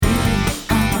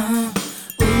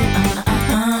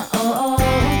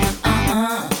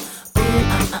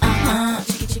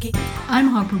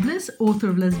Harper Bliss, author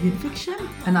of lesbian fiction.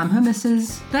 And I'm her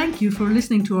missus. Thank you for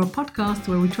listening to our podcast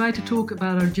where we try to talk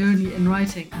about our journey in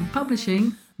writing and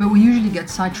publishing. But we usually get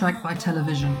sidetracked by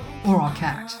television or our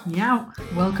cat. Meow.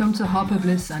 Welcome to Harper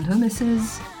Bliss and her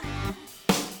missus.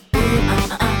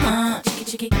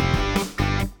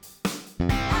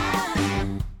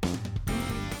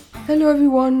 Hello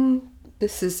everyone.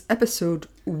 This is episode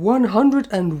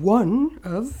 101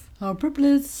 of Harper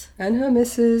Bliss and her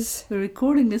missus. We're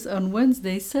recording this on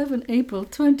Wednesday, 7 April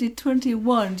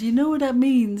 2021. Do you know what that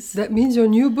means? That means your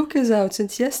new book is out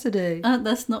since yesterday.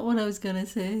 That's not what I was going to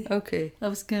say. Okay. I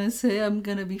was going to say I'm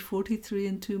going to be 43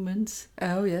 in 2 months.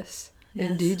 Oh, yes.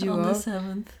 Yes, Indeed you on are. The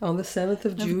 7th. On the 7th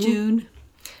of June. June.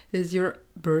 Is your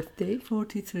birthday.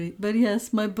 43. But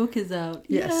yes, my book is out.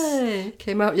 Yes. Yay!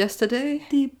 Came out yesterday.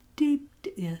 Deep.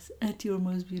 Yes, At Your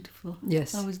Most Beautiful.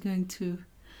 Yes. I was going to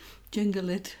jingle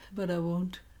it, but I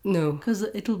won't. No. Because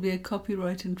it'll be a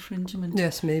copyright infringement.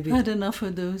 Yes, maybe. I had enough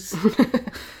of those.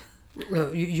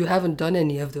 Well, you haven't done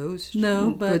any of those.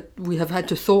 No, but we have had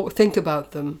to think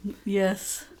about them.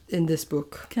 Yes. In this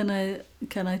book. Can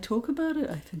I talk about it?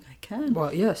 I think I can.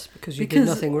 Well, yes, because you did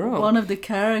nothing wrong. One of the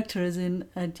characters in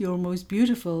At Your Most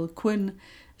Beautiful, Quinn,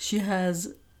 she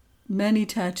has many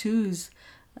tattoos.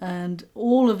 And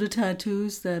all of the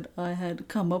tattoos that I had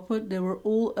come up with, they were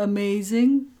all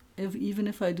amazing, even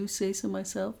if I do say so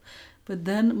myself. But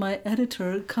then my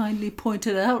editor kindly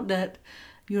pointed out that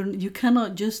you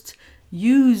cannot just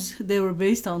use, they were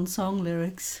based on song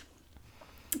lyrics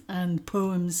and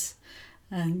poems,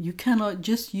 and you cannot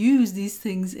just use these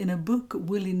things in a book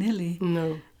willy-nilly.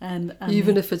 No. And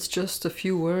even if it's just a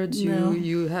few words, no.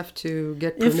 you have to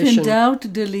get permission. If in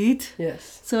doubt, delete.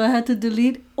 Yes. So I had to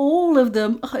delete all of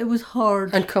them. Oh, it was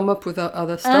hard. And come up with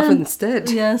other stuff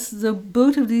instead. Yes,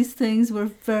 both of these things were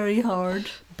very hard.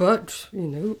 But,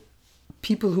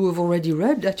 people who have already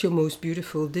read At Your Most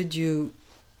Beautiful, did you,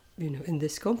 in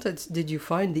this context, did you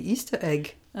find the Easter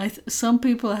egg? Some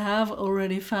people have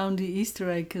already found the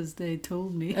Easter egg because they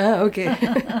told me. Ah, okay.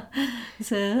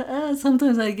 So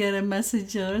sometimes I get a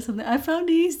message or something. I found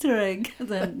the Easter egg.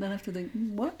 Then I have to think,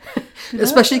 what?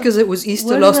 Especially because it was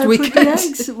Easter last weekend. Put the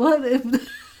eggs? What?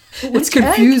 It's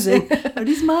confusing. Are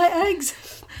these my eggs?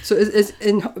 So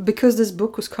because this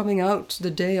book was coming out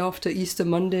the day after Easter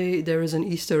Monday, there is an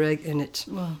Easter egg in it.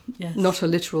 Well, yes. Not a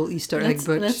literal Easter egg,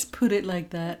 but... Let's put it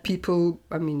like that. People,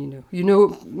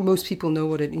 most people know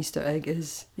what an Easter egg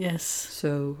is. Yes.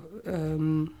 So,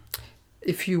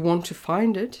 if you want to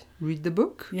find it, read the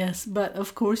book. Yes, but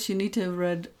of course you need to have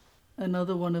read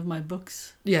another one of my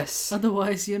books. Yes.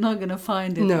 Otherwise, you're not going to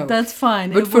find it. No. That's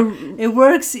fine. But it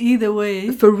works either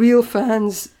way. For real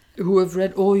fans who have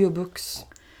read all your books...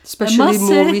 Especially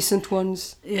more recent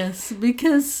ones. Yes,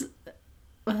 because,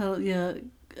 well, yeah,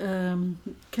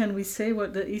 can we say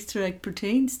what the Easter egg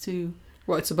pertains to?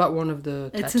 Well, it's about one of the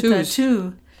tattoos. It's a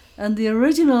tattoo. And the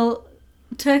original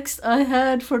text I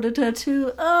had for the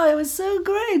tattoo, it was so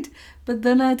great. But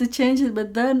then I had to change it.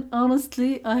 But then,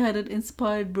 honestly, I had an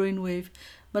inspired brainwave.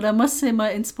 But I must say my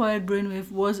inspired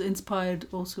brainwave was inspired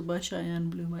also by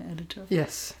Cheyenne Blue, my editor.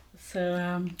 Yes.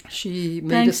 So she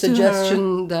made a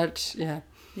suggestion that,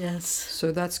 Yes.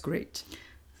 So that's great.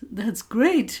 That's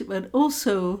great, but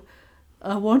also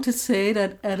I want to say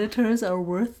that editors are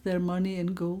worth their money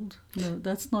in gold. No,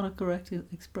 that's not a correct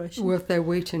expression. Worth their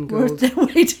weight in gold. Worth their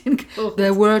weight in gold.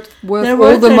 They're worth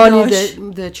all the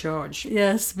money they charge.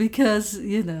 Yes, because,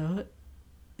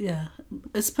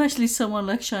 especially someone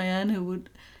like Cheyenne who would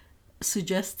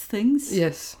suggest things.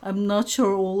 Yes. I'm not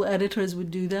sure all editors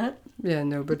would do that. Yeah,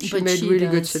 no, but she made really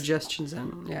good suggestions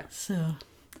and So...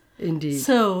 Indeed.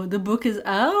 So the book is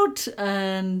out,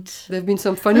 and there have been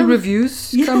some funny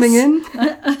reviews coming in.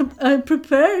 I'm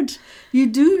prepared.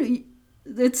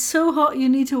 It's so hot you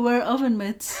need to wear oven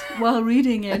mitts while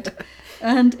reading it,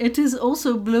 and it is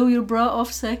also blow your bra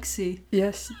off sexy.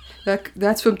 Yes,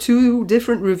 that's from 2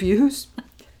 different reviews,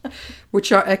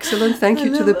 which are excellent. Thank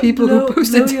you to the people who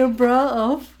posted. Blow your bra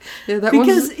off. Yeah,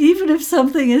 because even if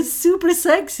something is super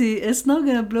sexy, it's not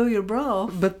going to blow your bra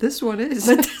off. But this one is.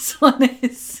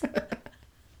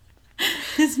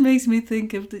 This makes me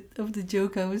think of the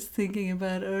joke I was thinking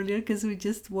about earlier, because we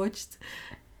just watched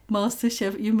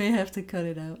MasterChef. You may have to cut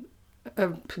it out.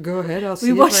 Go ahead, I'll see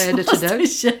if I edit it out.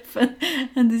 MasterChef,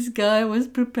 and this guy was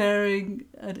preparing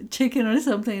a chicken or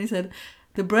something, and he said,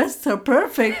 "The breasts are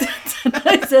perfect." And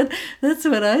I said, "That's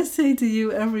what I say to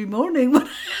you every morning when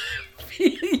I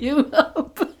feel you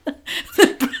up.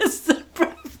 The breasts are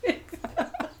perfect."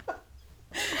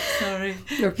 Sorry,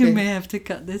 okay. You may have to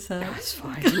cut this out. That's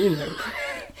fine,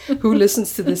 Who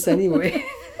listens to this anyway?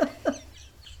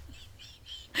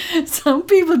 Some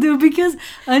people do, because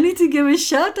I need to give a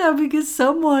shout out because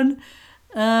someone,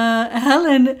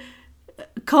 Helen,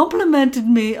 complimented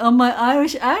me on my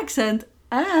Irish accent,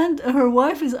 and her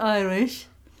wife is Irish.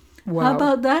 Wow. How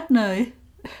about that now?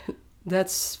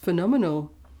 That's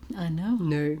phenomenal. I know.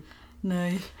 No.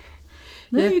 No,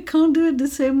 Yeah. you can't do it the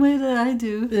same way that I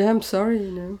do. Yeah, I'm sorry,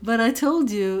 you know. But I told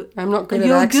you, I'm not good at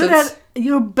you're accents.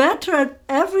 you're better at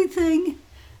everything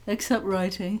except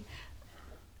writing,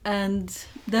 and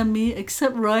than me,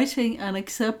 except writing and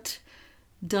except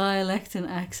dialect and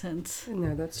accents.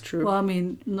 No, that's true. Well, I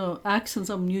mean, no, accents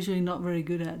I'm usually not very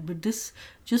good at, but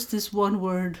just this one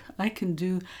word I can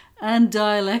do, and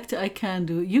dialect I can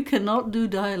do. You cannot do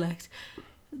dialect.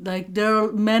 Like, there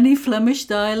are many Flemish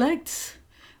dialects,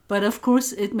 but of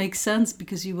course it makes sense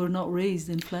because you were not raised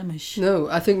in Flemish. No,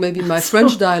 I think maybe my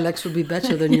French dialects would be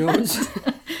better than yours.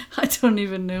 I don't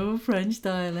even know French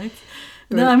dialect.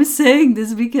 But- No, I'm saying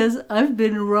this because I've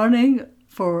been running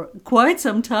for quite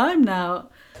some time now,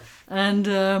 and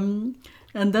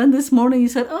then this morning you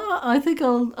said, "Oh, I think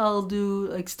I'll do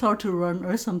like start to run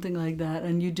or something like that,"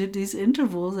 and you did these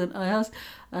intervals, and I asked,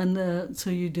 and so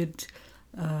you did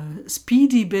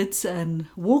speedy bits and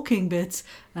walking bits,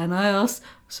 and I asked,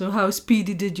 "So how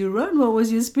speedy did you run? What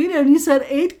was your speed?" And you said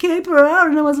 8K per hour,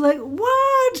 and I was like,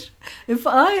 "What? If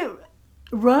I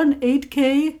run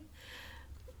 8K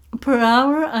per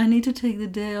hour, I need to take the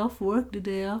day off work the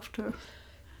day after."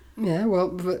 Yeah, well,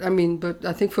 but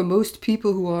I think for most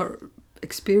people who are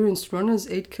experienced runners,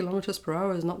 8 kilometers per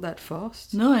hour is not that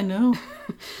fast. No, I know.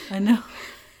 I know.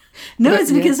 No, But,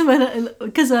 it's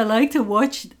because I like to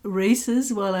watch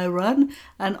races while I run,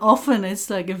 and often it's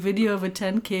like a video of a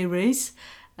 10K race,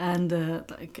 and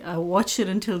like I watch it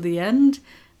until the end.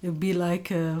 It'd be like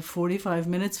 45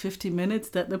 minutes, 50 minutes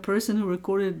that the person who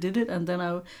recorded did it, and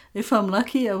then if I'm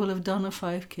lucky, I will have done a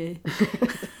 5K.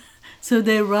 So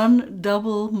they run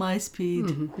double my speed.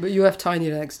 Mhm. But you have tiny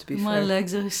legs, to be My fair.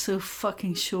 legs are so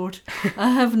fucking short. I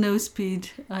have no speed.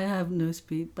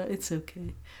 But it's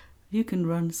okay. You can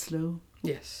run slow.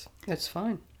 Yes, that's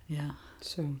fine. Yeah.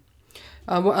 So,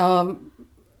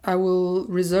 I will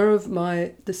reserve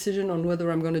my decision on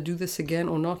whether I'm going to do this again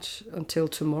or not until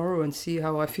tomorrow and see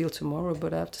how I feel tomorrow.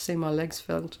 But I have to say my legs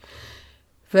felt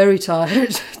very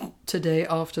tired today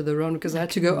after the run because I had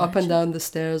to go up and down the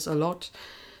stairs a lot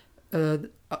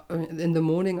in the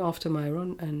morning after my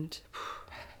run and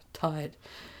tired.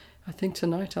 I think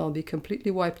tonight I'll be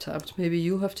completely wiped out. Maybe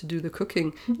you'll have to do the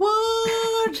cooking.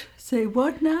 What? Say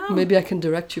what now? Maybe I can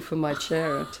direct you from my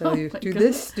chair and tell you, my do God.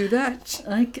 this, do that.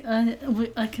 I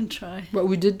can try. But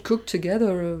we did cook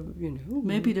together, you know.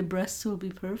 Maybe the breasts will be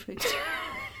perfect.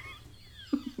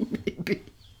 Maybe.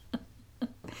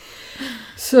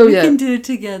 So We yeah. can do it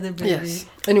together, baby. Yes.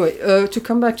 Anyway, to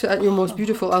come back to At Your Most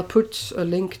Beautiful, I'll put a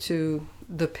link to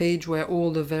the page where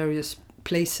all the various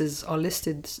places are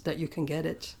listed that you can get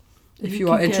it. If you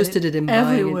can are get interested it in buying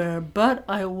it. everywhere, but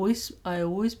I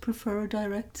always prefer a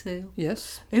direct sale.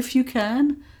 Yes. If you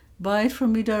can, buy it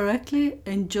from me directly,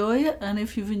 enjoy it, and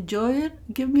if you've enjoyed it,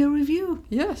 give me a review.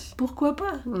 Yes. Pourquoi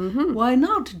pas? Mm-hmm. Why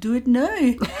not? Do it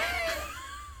now.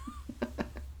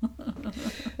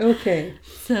 Okay.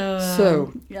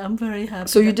 So, yeah, I'm very happy.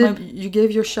 So you that did. You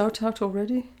gave your shout out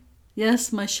already?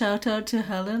 Yes, my shout out to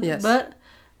Helen. Yes. But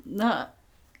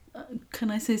can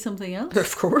I say something else?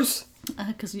 Of course.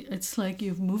 Because it's like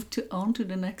you've moved on to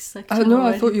the next section. Oh no,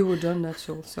 already. I thought you were done. That's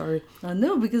all. Sorry.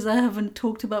 No, because I haven't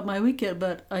talked about my week yet,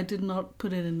 but I did not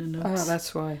put it in the notes. Ah,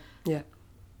 that's why. Yeah.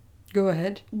 Go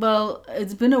ahead. Well,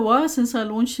 it's been a while since I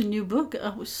launched a new book. I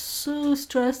was so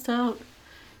stressed out.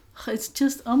 It's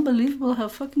just unbelievable how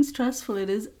fucking stressful it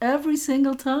is every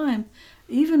single time.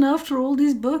 Even after all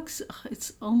these books,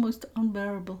 it's almost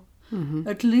unbearable. Mm-hmm.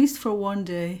 At least for one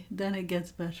day, then it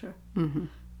gets better. Mm-hmm.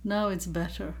 Now it's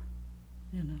better,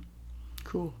 you know.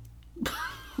 Cool.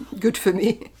 Good for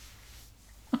me.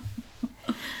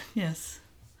 Yes.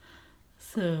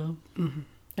 So, Mm-hmm.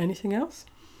 Anything else?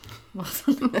 well,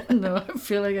 no, I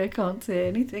feel like I can't say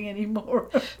anything anymore.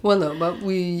 Well, no, but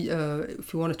we,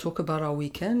 if you want to talk about our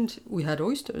weekend, we had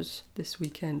oysters this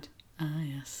weekend. Ah,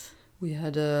 yes. We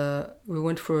had we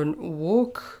went for a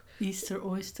walk. Easter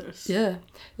oysters. Yeah,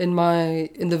 in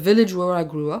the village where I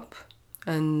grew up,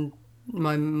 and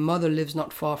my mother lives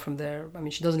not far from there. I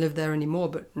mean, she doesn't live there anymore,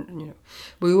 but you know,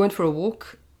 but we went for a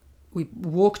walk. We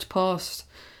walked past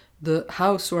the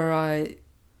house where I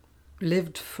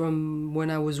lived from when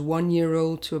I was 1 year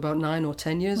old to about 9 or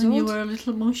 10 years When old. you were a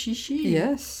little moshishi.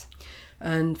 Yes.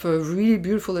 And for a really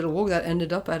beautiful little walk that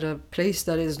ended up at a place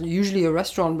that is usually a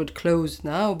restaurant but closed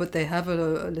now, but they have a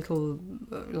little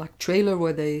like trailer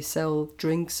where they sell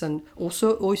drinks and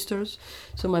also oysters.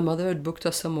 So my mother had booked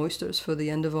us some oysters for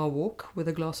the end of our walk with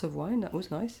a glass of wine. That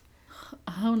was nice.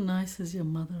 How nice is your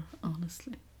mother,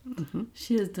 honestly? Mm-hmm.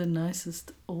 She is the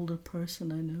nicest older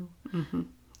person I know. Mm-hmm.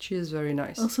 She is very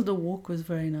nice. Also, the walk was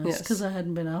very nice Yes. because I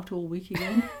hadn't been out all week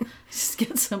again. Just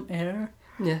get some air.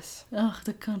 Yes. Oh,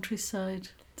 the countryside.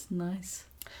 It's nice.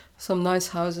 Some nice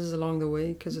houses along the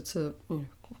way because it's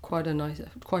quite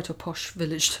a posh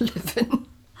village to live in.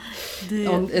 The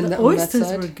on that oysters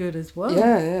side. were good as well.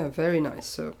 Yeah, very nice.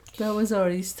 So That was our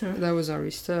Easter. that was our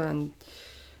Easter, and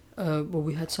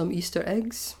we had some Easter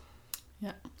eggs.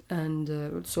 Yeah.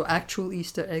 And so actual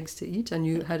Easter eggs to eat, and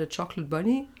you had a chocolate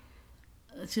bunny.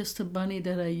 It's just a bunny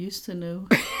that I used to know.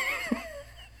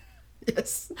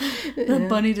 Yes. That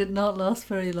bunny did not last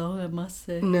very long, I must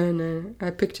say. No.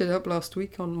 I picked it up last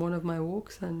week on one of my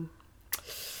walks, and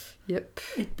yep,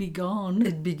 It'd be gone.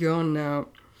 it'd be gone now.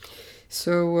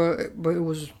 So, but it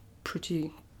was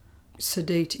pretty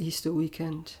sedate Easter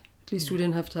weekend. At least we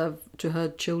didn't have to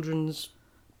have children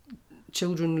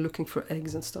looking for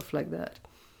eggs and stuff like that.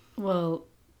 Well,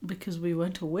 because we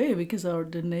went away, because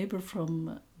the neighbor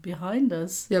from behind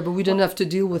us. Yeah, but we didn't have to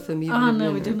deal with them even.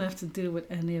 No, we didn't have to deal with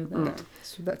any of that. No,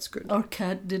 so that's good. Our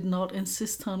cat did not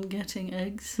insist on getting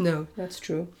eggs. No, that's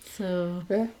true. So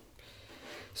Yeah.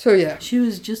 So yeah. she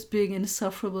was just being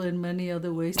insufferable in many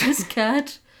other ways. This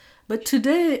cat, but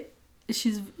today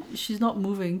she's not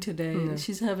moving today. No.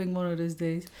 She's having one of those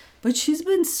days. But she's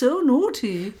been so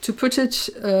naughty. To put it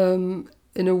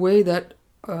in a way that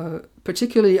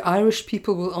particularly Irish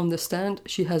people will understand,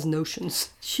 she has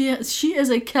notions. She is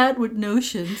a cat with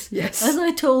notions. Yes. As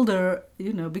I told her,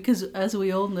 because as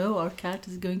we all know, our cat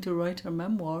is going to write her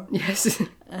memoir. Yes.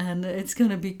 And it's going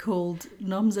to be called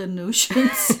Noms and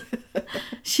Notions.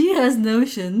 She has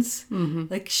notions.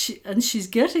 Mm-hmm. And she's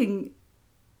getting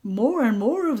more and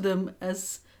more of them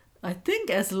as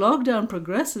lockdown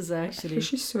progresses, actually.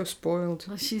 She's so spoiled.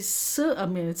 Well, she's so,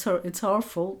 it's our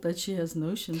fault that she has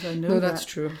notions. I know No, that. that's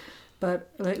true.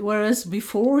 But whereas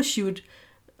before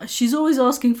she's always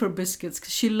asking for biscuits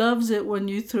because she loves it when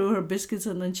you throw her biscuits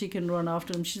and then she can run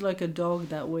after them. She's like a dog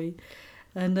that way.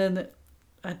 And then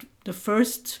at the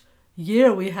first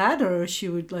year we had her, she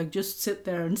would just sit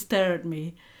there and stare at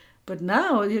me. But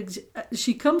now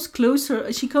she comes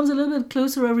closer. She comes a little bit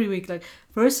closer every week.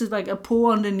 First is a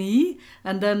paw on the knee,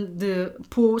 and then the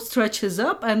paw stretches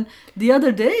up. And the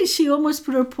other day she almost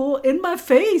put her paw in my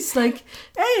face.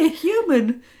 Hey,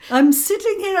 human, I'm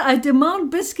sitting here. I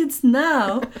demand biscuits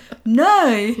now.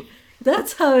 No,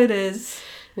 that's how it is.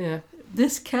 Yeah.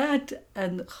 This cat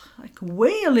and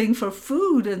wailing for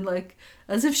food and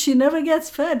as if she never gets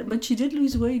fed. But she did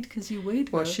lose weight because you weighed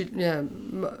her. Well,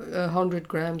 100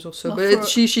 grams or so. Well, But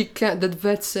she can't. The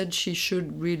vet said she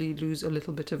should really lose a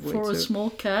little bit of weight. For a small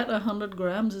cat, 100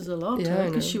 grams is a lot. Yeah,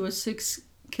 Because she was 6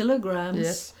 kilograms.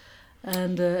 Yes.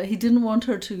 And he didn't want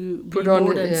her to be Put on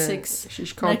more than yeah, 6 she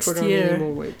can't next put on year. any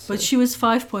more weight. So. But she was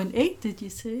 5.8, did you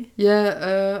say?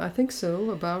 Yeah, I think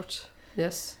so. About,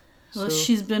 yes. Well, So-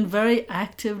 she's been very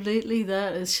active lately.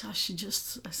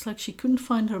 It's like she couldn't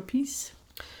find her peace.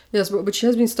 Yes, but she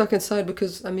has been stuck inside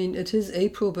because, it is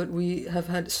April, but we have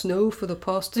had snow for the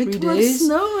past 3 It days. was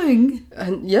snowing.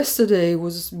 And yesterday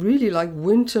was really like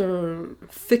winter,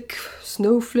 thick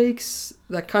snowflakes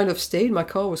that kind of stayed. My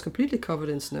car was completely covered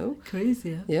in snow.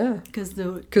 Crazy, huh? Yeah.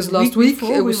 Because last week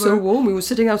it was so warm, we were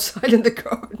sitting outside in the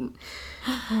garden.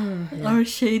 Our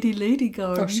shady lady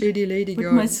garden. Our shady lady with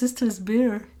garden. my sister's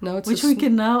beer, Now it's which we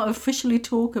can now officially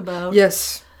talk about.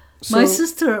 Yes. My So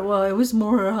sister, well, it was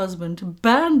more her husband,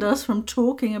 banned us from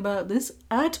talking about this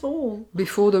at all.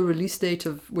 before the release date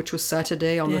which was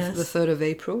Saturday on Yes. the 3rd of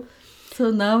April. So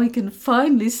now we can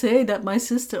finally say that my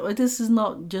sister, this is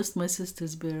not just my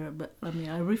sister's beer, but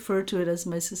I refer to it as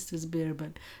my sister's beer,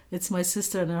 but it's my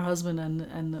sister and her husband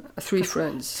and 3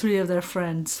 friends. 3 of their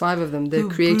friends. 5 of them. They who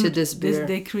created brewed this beer.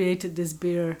 They created this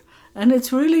beer. And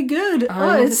it's really good.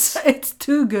 It's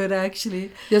too good,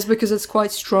 actually. Yes, because it's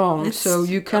quite strong, It's- so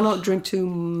you cannot drink too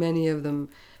many of them.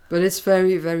 But it's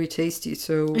very, very tasty.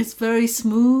 So It's very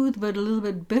smooth, but a little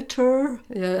bit bitter.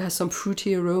 yeah, it has some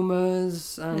fruity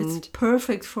aromas and It's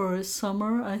perfect for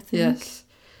summer, I think. yes.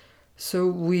 So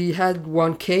we had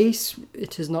 1 case.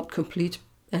 It is not complete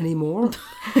anymore.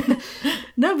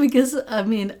 No, because,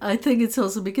 I think it's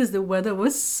also because the weather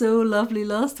was so lovely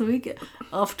last week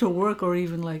after work or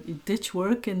even ditch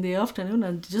work in the afternoon.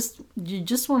 And you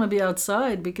just want to be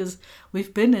outside because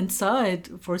we've been inside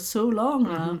for so long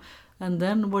now. And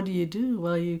then what do?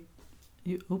 Well, you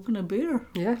you open a beer.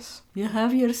 Yes. You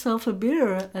have yourself a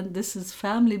beer, and this is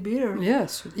family beer.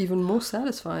 Yes, even more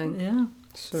satisfying. Yeah.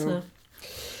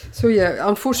 So yeah,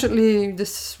 unfortunately,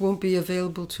 this won't be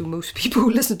available to most people who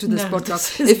listen to this No,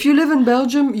 podcast. this is- If you live in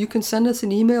Belgium, you can send us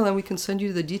an email and we can send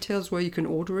you the details where you can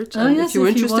order it. Oh And yes, if you're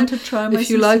interested, you want to try my if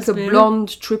you like a sister's beer.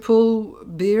 blonde triple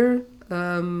beer,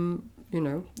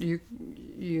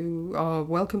 you are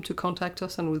welcome to contact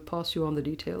us and we'll pass you on the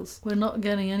details. We're not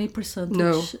getting any percentage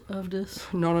No. of this.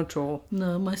 Not at all.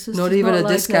 No, my sister's Not even a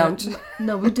like discount. that.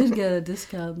 No, we did get a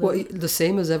discount. though. Well, the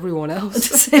same as everyone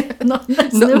else. not,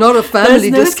 there's Not a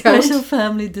family there's discount. No special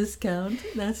family discount.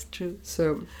 That's true.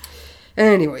 So,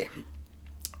 anyway,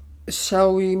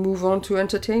 shall we move on to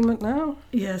entertainment now?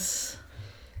 Yes.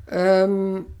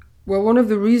 Well, one of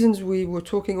the reasons we were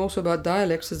talking also about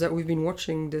dialects is that we've been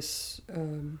watching this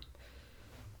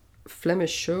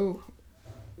Flemish show,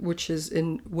 which is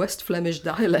in West Flemish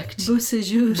dialect. Beau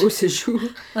séjour. Beau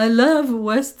séjour. I love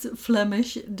West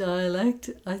Flemish dialect.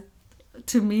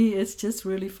 To me, it's just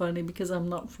really funny because I'm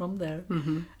not from there.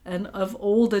 Mm-hmm. And of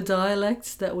all the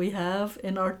dialects that we have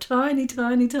in our tiny,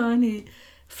 tiny, tiny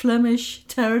Flemish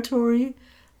territory,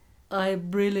 I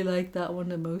really like that one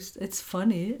the most. It's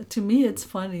funny. To me, it's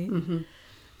funny.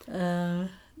 Mm-hmm.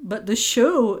 But the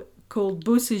show called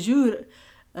Beau séjour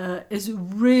is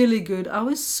really good. I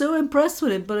was so impressed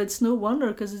with it, but it's no wonder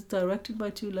because it's directed by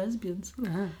two lesbians.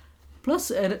 Uh-huh.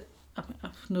 Plus,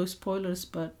 no spoilers,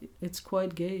 but it's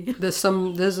quite gay. There's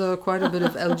quite a bit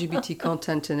of LGBT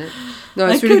content in it. No,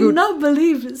 I it's really could good. not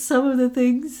believe some of the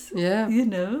things, Yeah,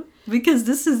 because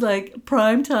this is like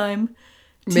prime time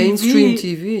TV, mainstream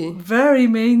TV. very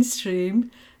mainstream.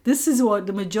 This is what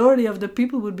the majority of the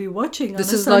people would be watching on a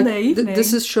Sunday evening.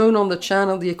 This is shown on the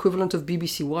channel, the equivalent of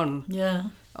BBC One. Yeah.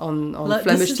 On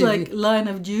Flemish this is TV. like Line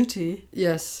of Duty,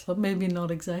 Yes. but maybe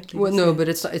not exactly. Well, the no, same. but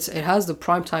it has the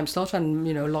prime time slot, and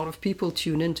a lot of people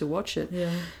tune in to watch it.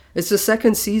 Yeah. It's the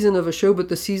second season of a show, but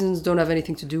the seasons don't have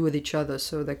anything to do with each other,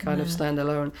 so they kind of stand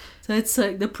alone. So it's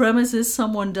like the premise is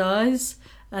someone dies,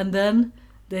 and then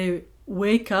they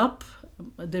wake up,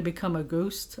 they become a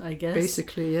ghost, I guess.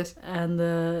 Basically, yes. And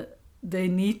they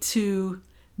need to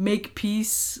make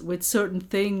peace with certain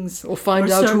things Or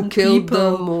find out who certain killed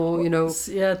people, them, or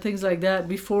yeah, things like that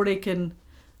before they can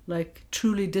like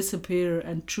truly disappear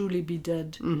and truly be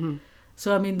dead. Mm-hmm.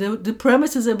 So I mean the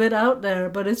premise is a bit out there,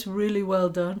 but it's really well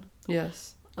done.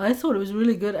 Yes. I thought it was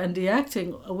really good, and the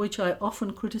acting, which I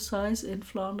often criticize in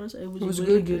Flanders, it was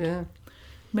really good. Yeah.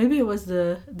 Maybe it was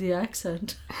the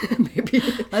accent. Maybe.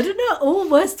 I don't know. All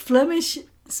West Flemish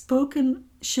spoken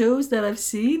shows that I've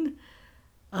seen,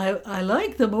 I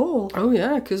like them all. Oh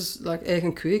yeah, because like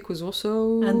Eigen Kweek was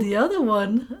also. And the other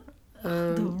one,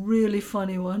 the really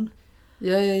funny one,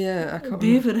 Yeah. I can't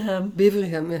Beaverham.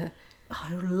 Beaverham, yeah.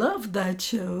 I loved that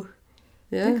show.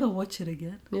 I Yeah. think I'll watch it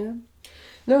again. Yeah.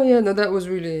 No, that was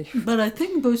really. But I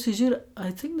think Beau séjour,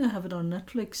 I think they have it on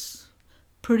Netflix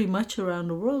pretty much around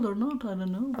the world, or not? I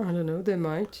don't know. I don't know. They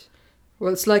might.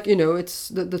 Well, it's like it's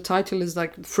the title is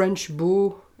like French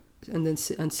beau, and then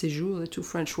and séjour, the two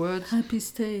French words. Happy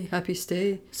Stay. Happy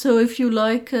stay. So if you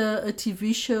like a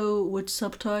TV show with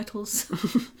subtitles,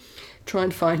 Try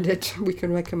and find it. We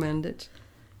can recommend it.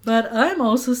 But I'm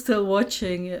also still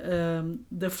watching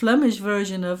the Flemish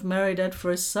version of Married at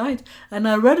First Sight, and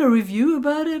I read a review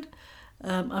about it.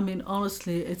 I mean,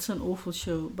 honestly, it's an awful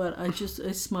show, but I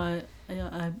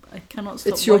cannot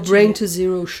stop. It's your watching brain it. to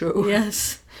zero show.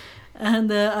 Yes,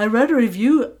 and I read a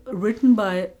review written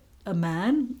by a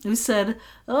man who said,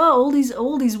 "Oh,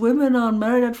 all these women on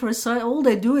Married at First Sight, all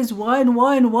they do is whine,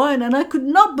 and I could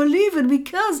not believe it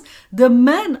because the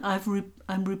men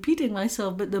I'm repeating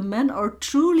myself, but the men are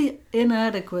truly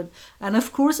inadequate. And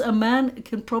of course, a man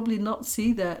can probably not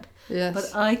see that, Yes. but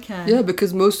I can. Yeah,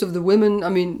 because most of the women, I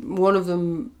mean, one of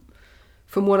them,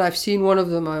 from what I've seen, one of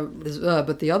them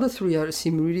but the other three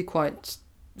seem really quite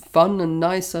fun and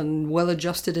nice and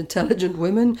well-adjusted, intelligent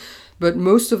women. But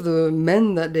most of the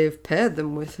men that they've paired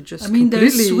them with are just they're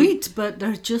sweet, but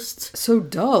they're just so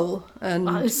dull. And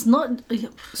it's not.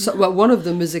 well, one of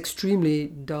them is extremely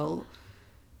dull.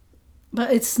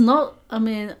 But it's not. I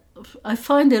mean, I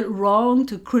find it wrong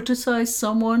to criticize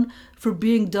someone for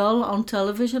being dull on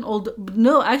television.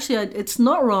 No, actually, it's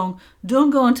not wrong. Don't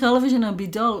go on television and be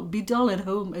dull. Be dull at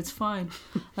home. It's fine.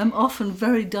 I'm often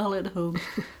very dull at home.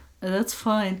 And that's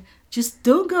fine. Just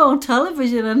don't go on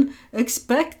television and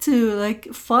expect to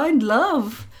find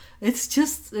love.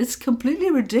 It's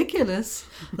completely ridiculous.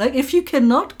 Like, if you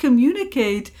cannot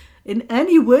communicate in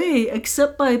any way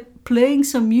except by playing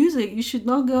some music, you should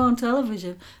not go on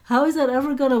television. How is that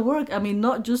ever gonna work? I mean,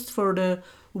 not just for the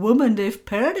woman they've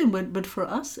paired him with, but for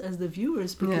us as the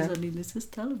viewers, because Yeah. I mean, this is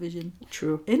television.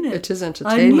 True. In it. It is I need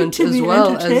entertainment to as be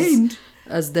well entertained.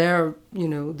 as their,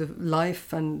 the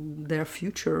life and their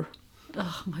future.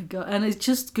 Oh my God. And it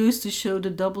just goes to show the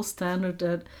double standard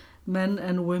that men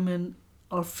and women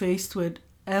are faced with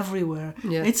everywhere.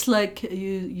 Yeah. It's like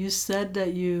you said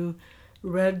that you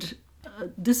read,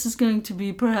 this is going to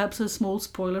be perhaps a small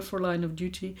spoiler for Line of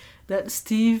Duty, that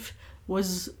Steve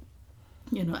was,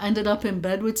 ended up in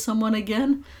bed with someone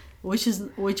again,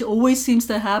 which always seems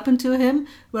to happen to him,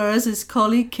 whereas his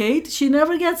colleague Kate, she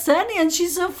never gets any, and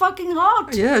she's so fucking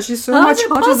hot. Yeah, she's so How's much it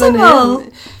hotter than possible?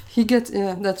 him. He gets,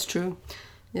 yeah, that's true.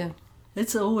 Yeah.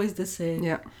 It's always the same.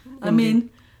 Yeah. I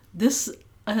mean, this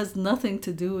has nothing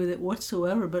to do with it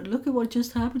whatsoever, but look at what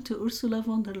just happened to Ursula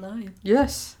von der Leyen.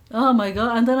 Yes. Oh my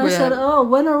God. And then I said,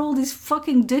 when are all these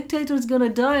fucking dictators gonna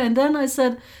die? And then I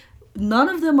said, none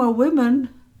of them are women.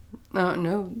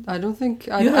 No, I don't think.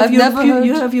 I've never heard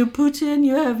You have your Putin,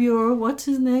 you have your, what's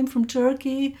his name, from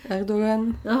Turkey.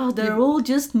 Erdogan. Oh, they're all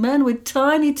just men with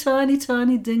tiny, tiny,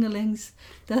 tiny dingalings.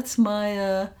 That's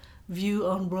my view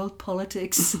on world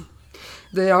politics.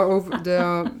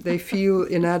 They feel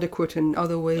inadequate in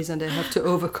other ways and they have to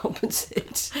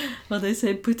overcompensate. Well, they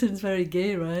say Putin's very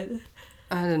gay, right?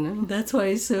 I don't know. That's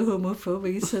why he's so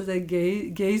homophobic. He says that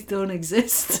gays don't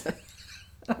exist.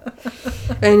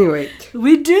 Anyway.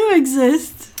 We do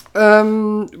exist.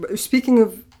 Speaking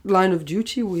of Line of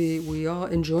Duty, we are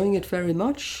enjoying it very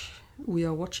much. We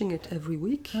are watching it every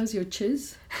week. How's your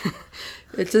chiz?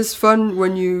 It is fun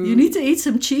when you... You need to eat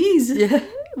some cheese. Yeah.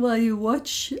 While you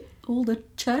watch all the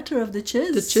chatter of the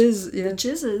chiz. The chiz, yeah. The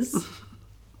chizzes.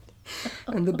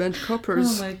 And the bent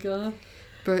coppers. Oh my God.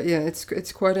 But yeah,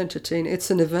 it's quite entertaining.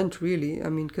 It's an event, really. I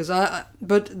mean,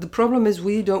 but the problem is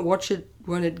we don't watch it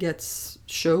when it gets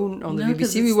shown on the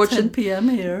BBC. We watch 10 it p.m.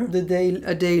 here.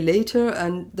 a day later,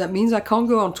 and that means I can't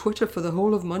go on Twitter for the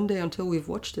whole of Monday until we've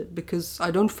watched it, because I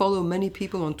don't follow many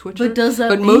people on Twitter. But does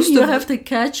that mean you have to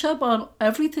catch up on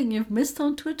everything you've missed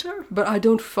on Twitter? But I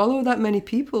don't follow that many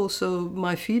people, so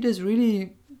my feed is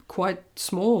really quite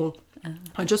small.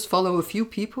 I just follow a few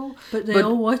people. But they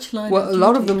all watch Line of Duty. Well, a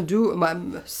lot of them do.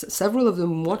 Several of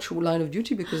them watch Line of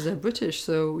Duty because they're British,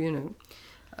 so,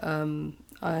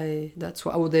 that's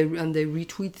why they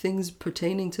retweet things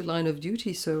pertaining to Line of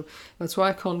Duty, so that's why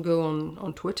I can't go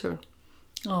on Twitter.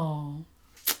 Oh.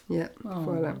 Yeah.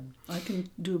 Voilà. I can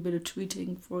do a bit of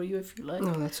tweeting for you if you like.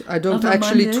 No, I don't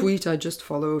actually tweet. I just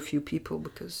follow a few people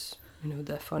because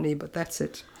they're funny, but that's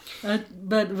it.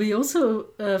 But we also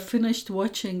finished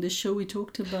watching the show we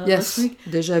talked about last week.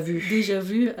 Déjà Vu. Déjà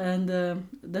Vu, and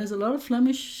there's a lot of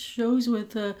Flemish shows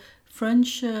with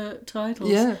French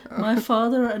titles. Yeah. My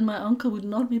father and my uncle would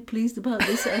not be pleased about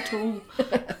this at all.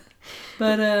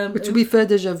 But to be fair,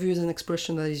 Déjà Vu is an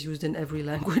expression that is used in every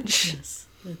language. Yes,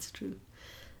 that's true.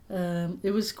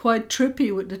 It was quite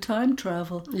trippy with the time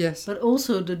travel. Yes. But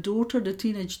also the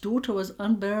teenage daughter was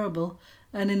unbearable.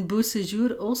 And in Beau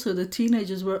Séjour also the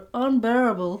teenagers were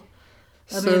unbearable.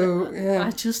 I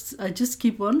just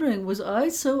keep wondering, was I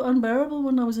so unbearable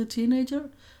when I was a teenager?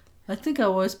 I think I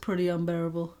was pretty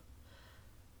unbearable.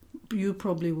 You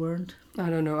probably weren't. I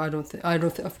don't know. I don't think.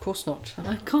 Of course not.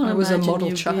 I can't I was a imagine model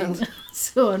you child. being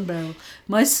so unbearable.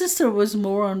 My sister was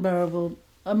more unbearable.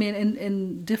 I mean,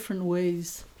 in different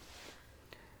ways.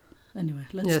 Anyway,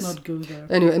 let's not go there.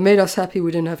 Anyway, it made us happy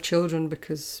we didn't have children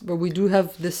but we do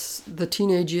have the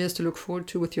teenage years to look forward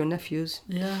to with your nephews.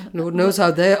 Yeah. Lord knows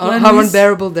how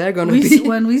unbearable they're going to be.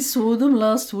 When we saw them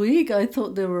last week, I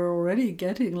thought they were already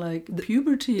getting like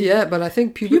puberty. Yeah, but I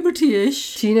think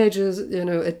puberty-ish. Teenagers,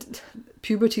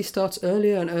 puberty starts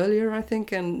earlier and earlier, I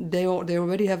think, and they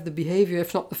already have the behavior,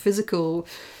 if not the physical,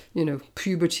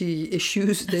 puberty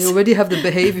issues. They already have the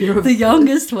behavior of... The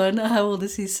youngest one, how old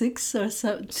is he? 6 or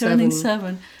 7? Turning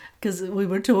 7. Because we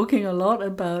were talking a lot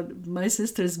about my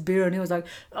sister's beer, and he was like,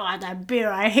 "Oh, that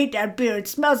beer, I hate that beer. It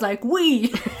smells like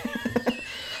wee."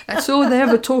 That's all they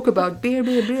ever talk about, beer,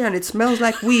 and it smells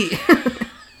like wee.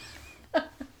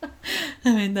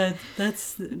 I mean,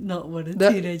 that's not what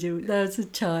teenager... That's a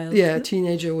child. Yeah, a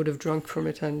teenager would have drunk from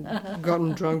it and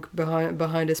gotten drunk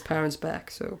behind his parents'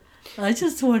 back, so... I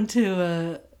just want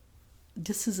to,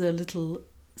 just as a little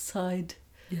side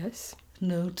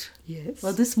note. Yes.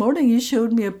 Well, this morning you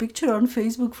showed me a picture on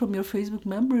Facebook from your Facebook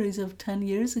memories of 10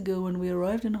 years ago when we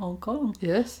arrived in Hong Kong.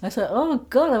 Yes. I said, oh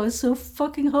God, I was so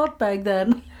fucking hot back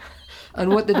then. And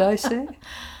what did I say?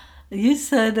 You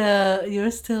said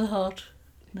you're still hot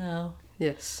now.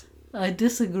 Yes. I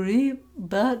disagree,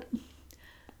 but...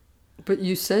 But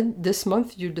you said this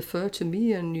month you defer to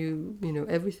me and you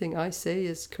everything I say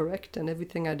is correct and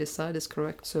everything I decide is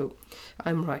correct, so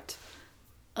I'm right.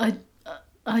 I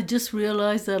I just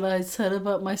realized that I said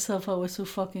about myself I was so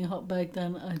fucking hot back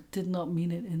then. I did not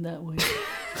mean it in that way.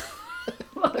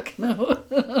 Fuck no.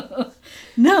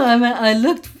 No, I mean I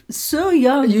looked so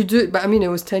young. You do, but I mean, it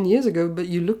was 10 years ago, but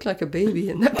you look like a baby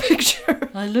in that picture.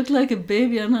 I look like a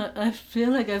baby, and I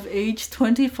feel like I've aged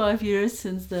 25 years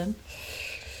since then.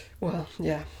 Well,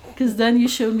 yeah. Because then you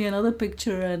showed me another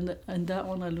picture, and that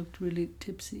one I looked really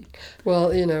tipsy.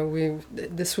 Well, you know,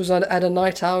 this was at a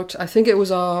night out. I think it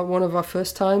was one of our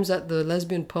first times at the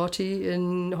lesbian party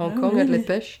in Hong Kong at really? Le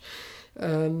Pêche.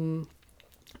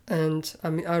 And I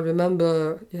mean, I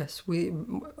remember, yes,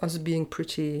 us being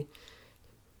pretty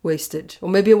wasted. Or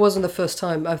maybe it wasn't the first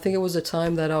time. I think it was the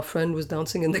time that our friend was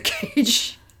dancing in the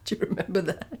cage. Do you remember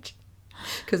that?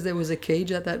 Because there was a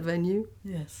cage at that venue.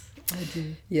 Yes, I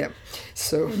do. Yeah.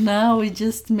 So Now we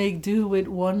just make do with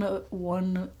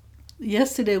one.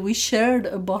 Yesterday we shared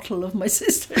a bottle of my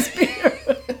sister's beer.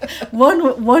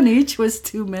 one each was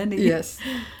too many. yes.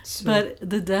 So, But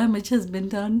the damage has been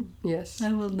done. yes.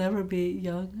 I will never be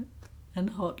young and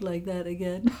hot like that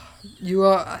again. You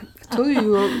are. I told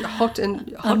you were hot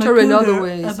and I'm a hotter in other cougar.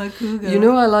 ways. I'm a cougar. You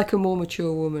know, I like a more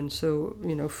mature woman. So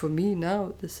you know, for me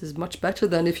now, this is much better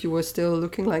than if you were still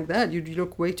looking like that. You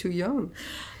look way too young.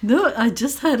 No, I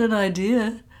just had an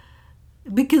idea.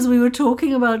 Because we were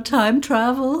talking about time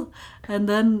travel, and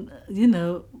then, you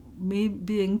know, me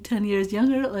being 10 years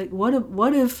younger, like, what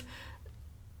if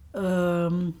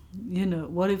an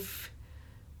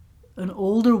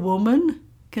older woman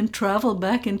can travel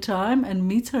back in time and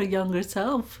meet her younger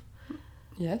self?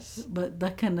 Yes. But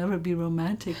that can never be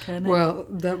romantic, can it? Well,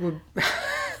 that would.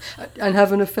 And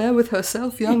have an affair with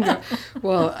herself younger. Yeah.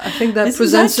 Well, I think that Isn't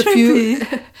presents that a few.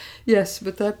 trippy? Yes,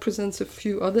 but that presents a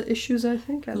few other issues. I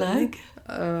think. I don't Like?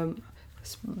 know.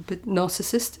 It's a bit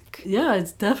narcissistic. Yeah,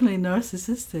 it's definitely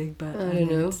narcissistic, but I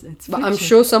don't know. It's But I'm fiction.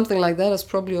 sure something like that has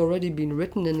probably already been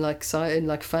written in like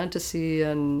fantasy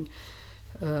and.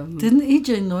 Didn't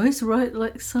E.J. Noyce write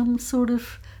like some sort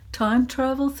of time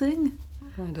travel thing?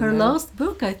 I don't Her know. last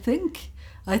book, I think.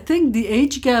 I think the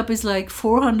age gap is like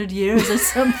 400 years or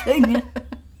something.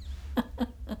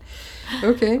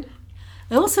 Okay.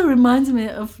 It also reminds me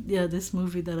of this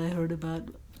movie that I heard about.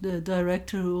 The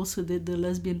director who also did the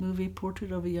lesbian movie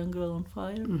Portrait of a Young Girl on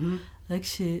Fire. Mm-hmm. Like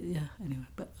anyway,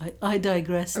 but I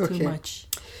digress Okay. too much.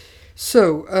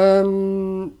 So,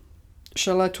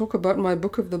 shall I talk about my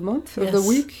book of the month, of the Yes.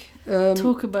 week?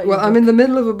 Talk about Well, your I'm book. in the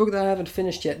middle of a book that I haven't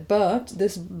finished yet, but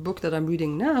this book that I'm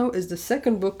reading now is the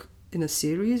second book in a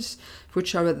series,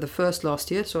 which I read the first last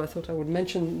year, so I thought I would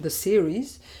mention the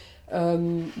series.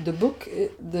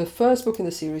 The first book in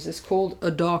the series is called A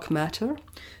Dark Matter.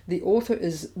 The author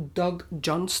is Doug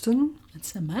Johnston.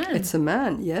 It's a man. It's a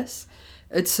man, yes.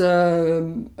 It's a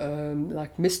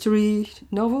like mystery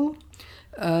novel.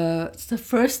 It's the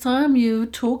first time you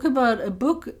talk about a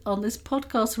book on this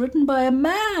podcast written by a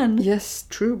man. Yes,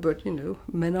 true, but you know,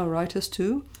 men are writers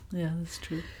too. Yeah, that's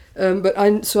true. But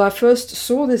I first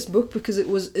saw this book because it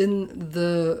was in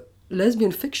the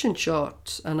lesbian fiction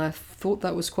chart, and I thought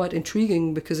that was quite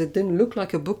intriguing because it didn't look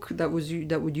like a book that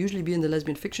would usually be in the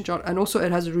lesbian fiction chart, and also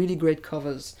it has really great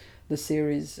covers. The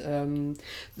series,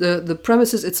 the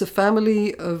premise is it's a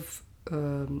family of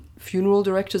funeral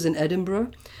directors in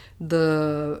Edinburgh.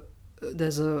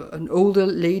 There's an older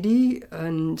lady,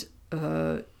 and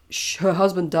her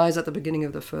husband dies at the beginning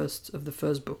of the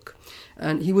first book,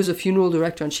 and he was a funeral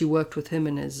director, and she worked with him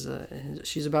in his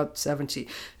she's about 70.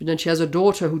 And then she has a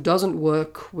daughter who doesn't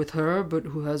work with her, but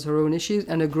who has her own issues,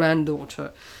 and a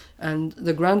granddaughter, and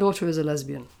the granddaughter is a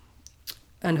lesbian,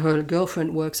 and her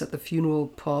girlfriend works at the funeral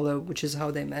parlor, which is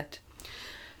how they met.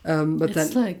 But It's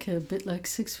then like a bit like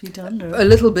 6 Feet Under. a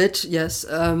little bit, yes.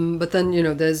 But then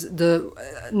there's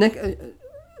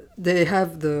they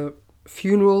have the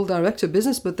funeral director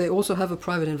business, but they also have a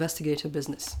private investigator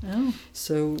business. Oh,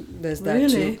 So there's that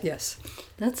Really? too. Yes,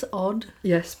 that's odd.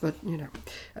 yes, but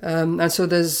and so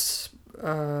there's.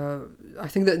 I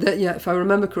think that if I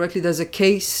remember correctly, there's a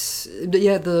case.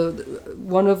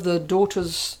 One of the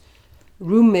daughter's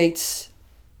roommates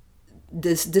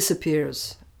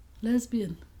disappears.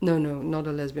 Lesbian. No, not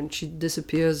a lesbian. She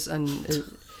disappears and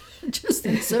Just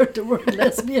insert the word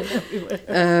lesbian everywhere.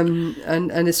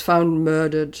 and is found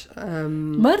murdered.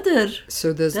 Murder.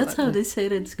 So there's That's how they say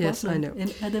it in Scotland. Yes, I know.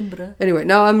 In Edinburgh. Anyway,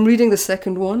 now I'm reading the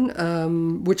second one,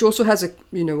 which also has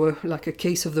like a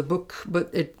case of the book, but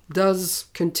it does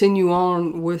continue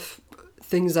on with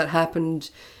things that happened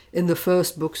in the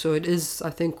first book. So it is, I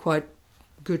think, quite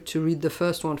good to read the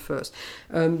first one first.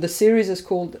 The series is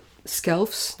called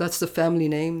Skelfs. That's the family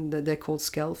name. That they're called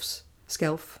Skelfs.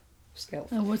 Skelf.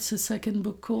 Skelf. And what's the second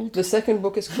book called? The second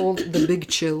book is called The Big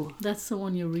Chill. That's the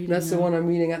one you're reading. That's the now. one I'm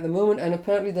reading at the moment, and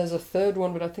apparently there's a third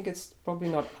one, but I think it's probably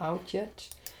not out yet.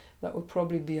 That would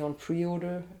probably be on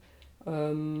pre-order,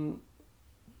 or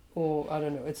I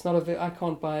don't know. It's not I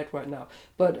can't buy it right now.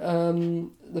 But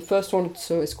the first one,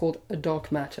 so it's called A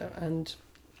Dark Matter, and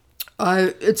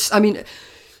I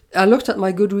looked at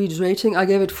my Goodreads rating. I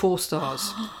gave it 4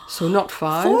 stars, so not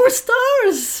 5. 4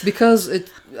 stars. Because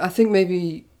I think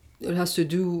maybe it has to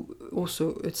do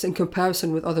also. It's in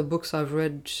comparison with other books I've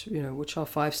read, which are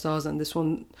 5 stars, and this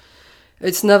one,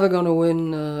 it's never gonna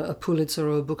win a Pulitzer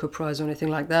or a Booker Prize or anything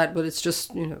like that. But it's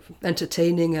just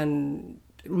entertaining and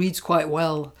reads quite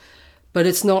well. But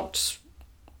it's not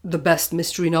the best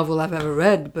mystery novel I've ever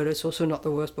read, but it's also not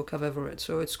the worst book I've ever read.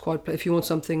 So it's quite, if you want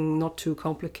something not too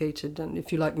complicated, and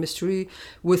if you like mystery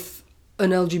with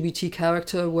an LGBT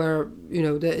character where,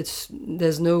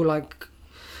 there's no like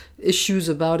issues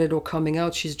about it or coming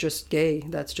out, she's just gay,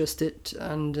 that's just it.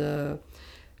 And and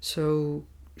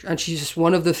she's just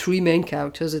one of the 3 main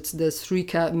characters. There's 3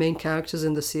 main characters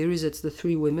in the series. It's the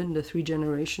 3 women, the 3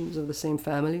 generations of the same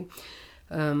family.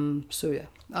 So yeah,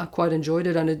 I quite enjoyed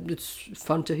it, and it's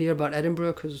fun to hear about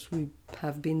Edinburgh because we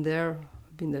have been there.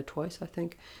 I've been there twice, I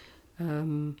think.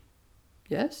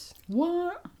 Yes.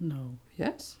 What? No.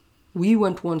 Yes. We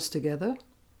went once together.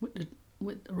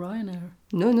 With Ryanair.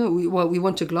 No. We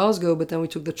went to Glasgow, but then we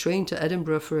took the train to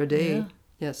Edinburgh for a day. Yeah.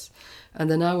 Yes. And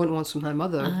then I went once with my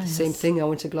mother. The same yes. thing. I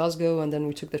went to Glasgow, and then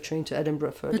we took the train to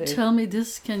Edinburgh for a But day. tell me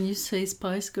this: can you say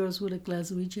Spice Girls with a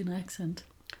Glaswegian accent?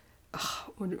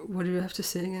 What do you have to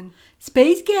say again?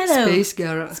 Space Ghetto. Space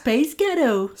Ghetto. Space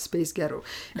Ghetto. Space Ghetto.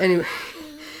 Anyway,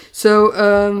 so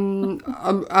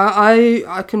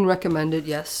I can recommend it.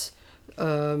 Yes,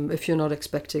 if you're not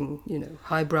expecting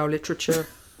highbrow literature,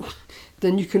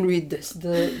 then you can read this.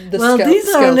 These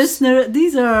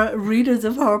are readers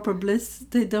of Harper Bliss.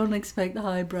 They don't expect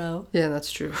highbrow. Yeah,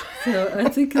 that's true. So I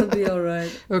think it'll be all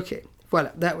right. Okay,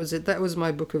 voilà, that was it. That was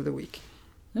my book of the week.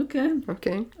 Okay.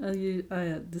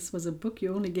 This was a book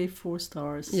you only gave 4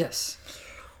 stars. Yes.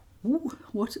 Ooh,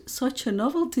 what such a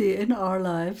novelty in our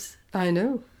lives. I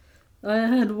know. I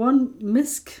had one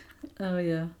misc. Oh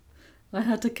yeah, I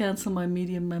had to cancel my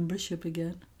Medium membership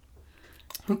again.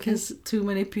 Because too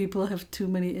many people have too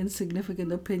many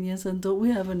insignificant opinions, and don't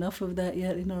we have enough of that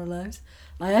yet in our lives?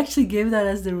 I actually gave that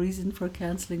as the reason for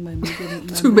cancelling my Medium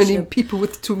membership. Too many people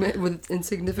with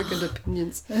insignificant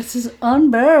opinions. This is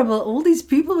unbearable. All these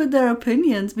people with their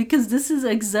opinions, because this is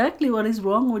exactly what is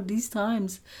wrong with these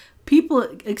times. People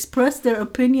express their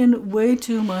opinion way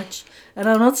too much. And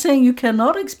I'm not saying you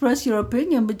cannot express your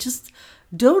opinion, but just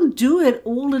don't do it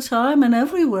all the time and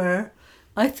everywhere.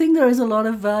 I think there is a lot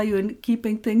of value in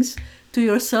keeping things to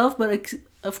yourself, but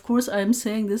of course I'm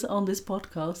saying this on this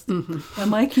podcast. Mm-hmm.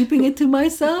 Am I keeping it to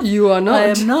myself? You are not. I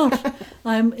am not.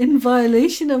 I'm in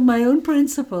violation of my own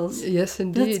principles. Yes,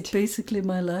 indeed. That's basically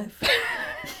my life.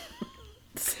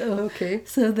 Okay.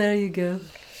 So there you go.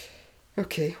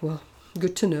 Okay, well,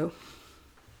 good to know.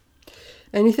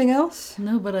 Anything else?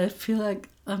 No, but I feel like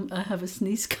I have a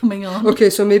sneeze coming on. Okay,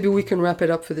 so maybe we can wrap it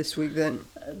up for this week then.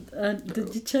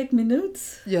 Did you check my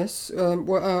notes? Yes.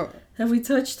 Have we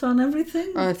touched on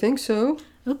everything? I think so.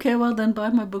 Okay, well then buy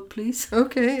my book, please.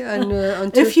 Okay, and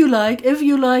if you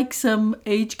like some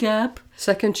age gap,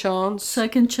 second chance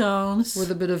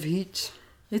with a bit of heat.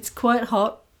 It's quite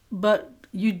hot, but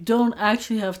you don't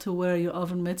actually have to wear your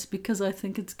oven mitts, because I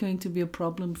think it's going to be a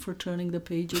problem for turning the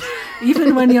pages,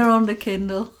 even when you're on the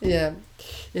Kindle. Yeah,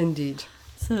 indeed.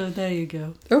 So there you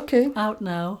go. Okay. Out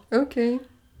now. Okay.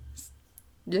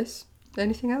 Yes.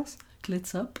 Anything else?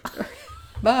 Glitz up.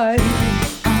 Bye.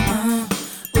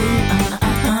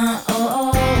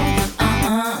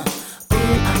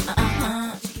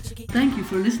 Thank you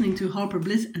for listening to Harper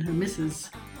Bliss and Her Misses.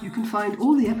 You can find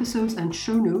all the episodes and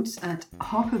show notes at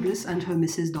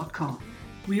harperblissandhermisses.com.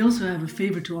 We also have a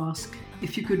favor to ask.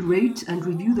 If you could rate and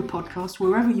review the podcast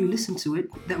wherever you listen to it,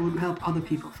 that would help other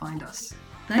people find us.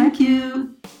 Thank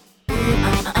you.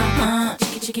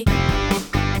 Chicky, chicky.